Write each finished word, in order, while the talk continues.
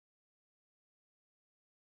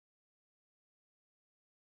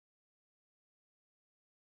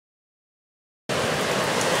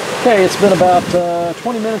Okay, it's been about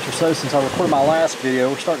 20 minutes or so since I recorded my last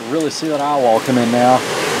video. We're starting to really see that eye wall come in now.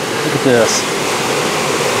 Look at this.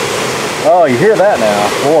 Oh, you hear that now.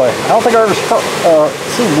 Boy, I don't think I've ever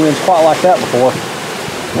seen winds quite like that before.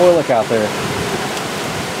 Boy, look out there.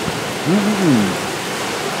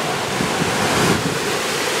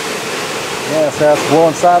 Yes, that's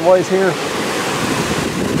blowing sideways here.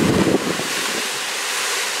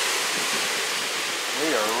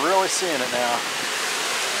 We are really seeing it now.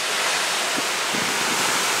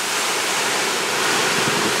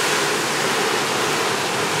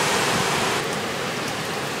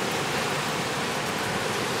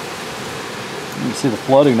 You can see the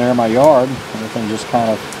flooding there in my yard. Everything just kind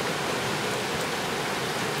of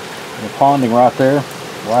ponding right there.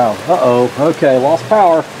 Wow. Uh-oh. Okay, lost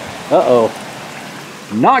power. Uh-oh.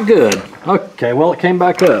 Not good. Okay, well, it came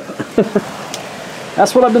back up.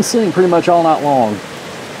 That's what I've been seeing pretty much all night long.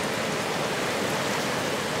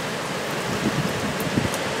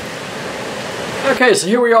 Okay, so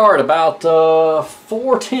here we are at about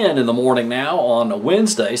 4:10 in the morning now on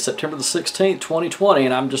Wednesday, September the 16th, 2020,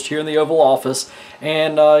 and I'm just here in the Oval Office.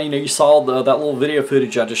 And you know, you saw that little video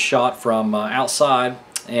footage I just shot from outside,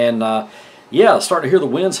 and yeah, starting to hear the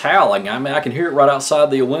winds howling. I mean, I can hear it right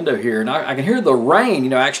outside the window here, and I can hear the rain, you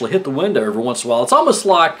know, actually hit the window every once in a while. It's almost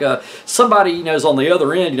like somebody, you know, is on the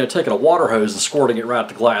other end, you know, taking a water hose and squirting it right at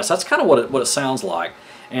the glass. That's kind of what it sounds like.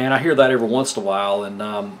 And I hear that every once in a while, and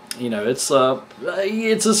you know, it's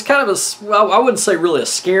just kind of a, well, I wouldn't say really a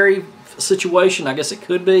scary situation. I guess it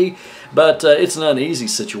could be, but it's an uneasy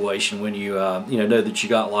situation when you you know that you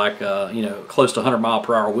got like you know, close to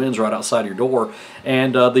 100-mile-per-hour winds right outside your door.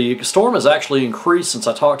 And the storm has actually increased since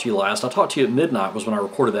I talked to you last. I talked to you at midnight was when I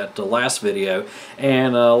recorded that last video,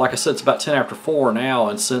 and like I said, it's about 10 after 4 now,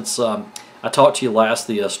 and since I talked to you last,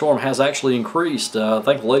 the storm has actually increased. I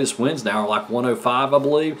think the latest winds now are like 105, I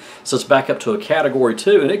believe. So it's back up to a Category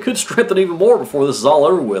 2, and it could strengthen even more before this is all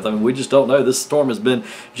over with. I mean, we just don't know. This storm has been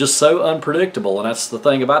just so unpredictable, and that's the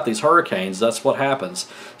thing about these hurricanes. That's what happens.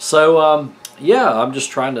 So, yeah, I'm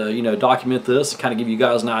just trying to, you know, document this and kind of give you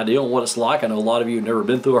guys an idea on what it's like. I know a lot of you have never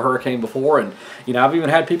been through a hurricane before, and, you know, I've even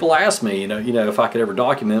had people ask me, you know, if I could ever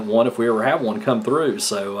document one, if we ever have one come through.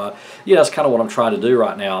 So, yeah, that's kind of what I'm trying to do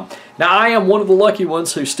right now. Now, I am one of the lucky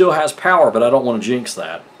ones who still has power, but I don't want to jinx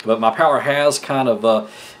that. But my power has kind of,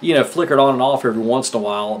 you know, flickered on and off every once in a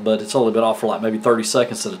while, but it's only been off for like maybe 30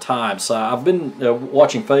 seconds at a time. So I've been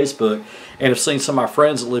watching Facebook and have seen some of my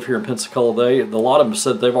friends that live here in Pensacola. A lot of them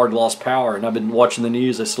said they've already lost power, and I've been watching the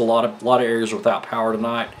news. They said a lot of areas are without power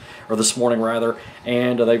tonight, or this morning rather,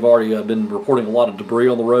 and they've already been reporting a lot of debris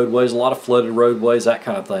on the roadways, a lot of flooded roadways, that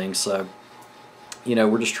kind of thing. So, you know,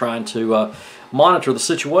 we're just trying to monitor the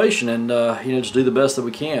situation and you know, just do the best that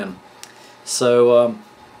we can. So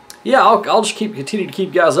yeah, I'll just continue to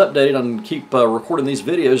keep you guys updated and keep recording these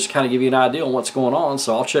videos, just kind of give you an idea on what's going on.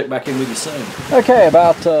 So I'll check back in with you soon. Okay,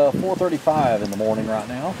 about 4:35 in the morning right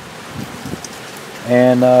now,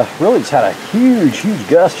 and really just had a huge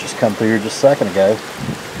gust just come through here just a second ago,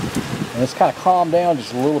 and it's kind of calmed down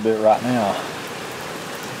just a little bit right now.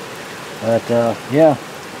 But yeah,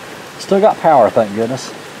 still got power, thank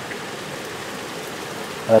goodness.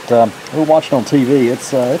 But we're watching on TV.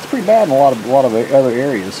 It's pretty bad in a lot of other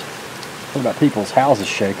areas. What about people's houses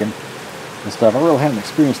shaking and stuff? I really haven't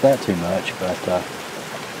experienced that too much, but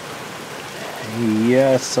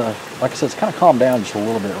yeah, it's like I said, it's kind of calmed down just a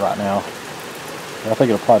little bit right now. I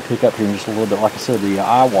think it'll probably pick up here in just a little bit. Like I said, the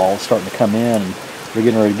eye wall is starting to come in, and we're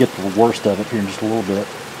getting ready to get the worst of it here in just a little bit.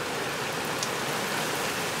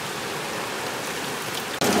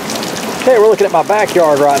 Okay, we're looking at my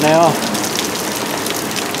backyard right now.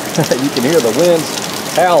 You can hear the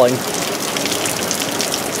winds howling.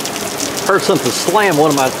 Heard something slam.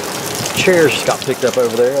 One of my chairs just got picked up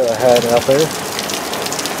over there that I had out there.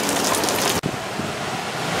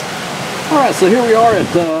 Alright, so here we are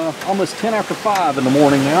at almost 10 after 5 in the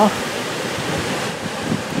morning now.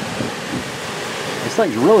 This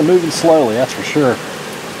thing's really moving slowly, that's for sure.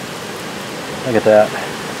 Look at that.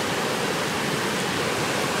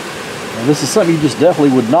 And this is something you just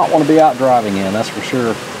definitely would not want to be out driving in, that's for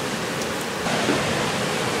sure.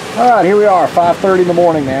 Alright, here we are, 5:30 in the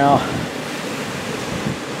morning now.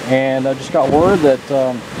 And I just got word that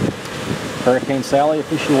Hurricane Sally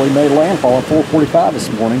officially made landfall at 4:45 this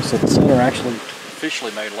morning. So the center actually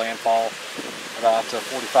officially made landfall about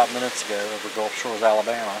 45 minutes ago over Gulf Shores,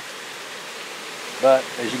 Alabama. But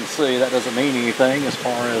as you can see, that doesn't mean anything as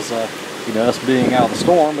far as you know, us being out of the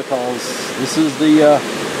storm, because this is the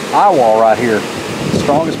eye wall right here, the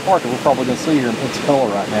strongest part that we're probably going to see here in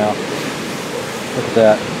Pensacola right now. Look at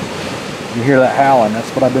that. You hear that howling. That's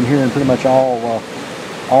what I've been hearing pretty much all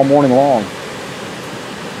all morning long.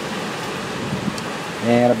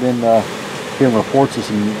 And I've been hearing reports of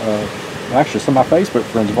some, actually some of my Facebook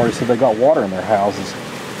friends have already said they got water in their houses.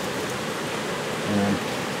 And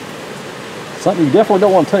something you definitely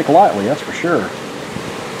don't want to take lightly, that's for sure.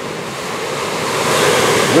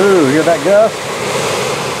 Ooh, hear that gust?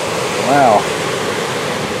 Wow.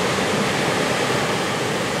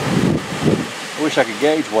 I wish I could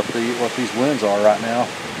gauge what these winds are right now.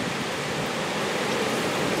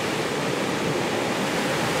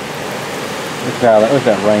 Look at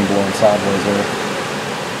that rain blowing sideways there.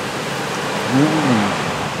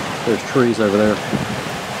 There's trees over there.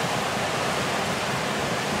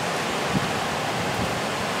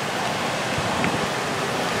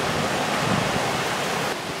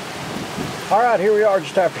 All right, here we are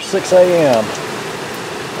just after 6 a.m.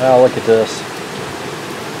 Wow, look at this.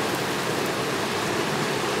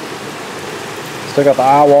 Still got the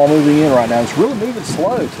eye wall moving in right now. It's really moving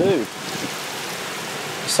slow too.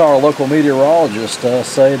 Saw our local meteorologist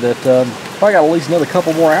say that probably got at least another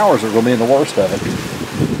couple more hours we're going to be in the worst of it.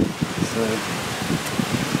 So,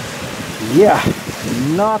 yeah,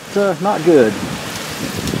 not good.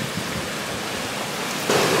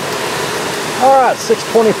 All right,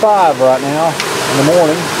 6:25 right now in the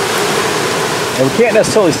morning, and we can't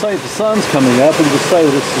necessarily say that the sun's coming up. We can just say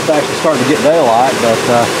that it's actually starting to get daylight. But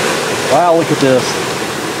wow, look at this.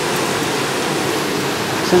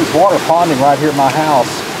 See this water ponding right here at my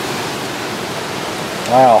house.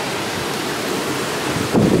 Wow.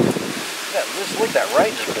 Yeah, just look at that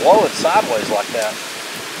rain just blowing sideways like that.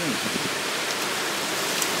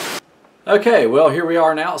 Okay, well here we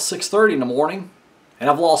are now at 6:30 in the morning, and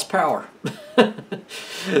I've lost power.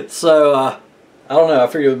 So I don't know, I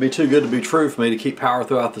figured it would be too good to be true for me to keep power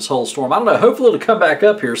throughout this whole storm. I don't know, hopefully it'll come back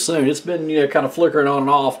up here soon. It's been, you know, kind of flickering on and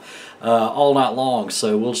off all night long,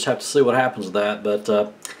 so we'll just have to see what happens with that. But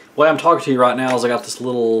the way I'm talking to you right now is I got this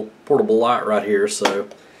little portable light right here. So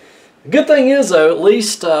the good thing is though, at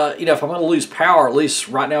least you know, if I'm going to lose power, at least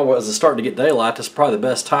right now as it's starting to get daylight, that's probably the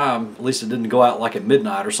best time. At least it didn't go out like at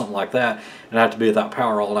midnight or something like that, and I have to be without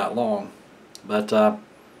power all night long. But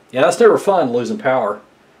yeah, that's never fun, losing power.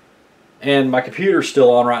 And my computer's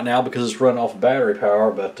still on right now because it's running off of battery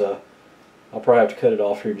power, but I'll probably have to cut it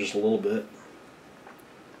off here just a little bit.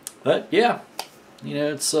 But yeah, you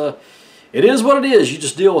know, it is what it is. You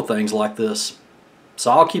just deal with things like this.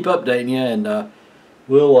 So I'll keep updating you, and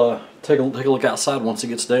we'll take a look outside once it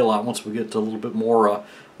gets daylight, once we get a little bit more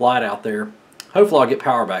light out there. Hopefully I'll get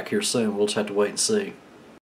power back here soon. We'll just have to wait and see.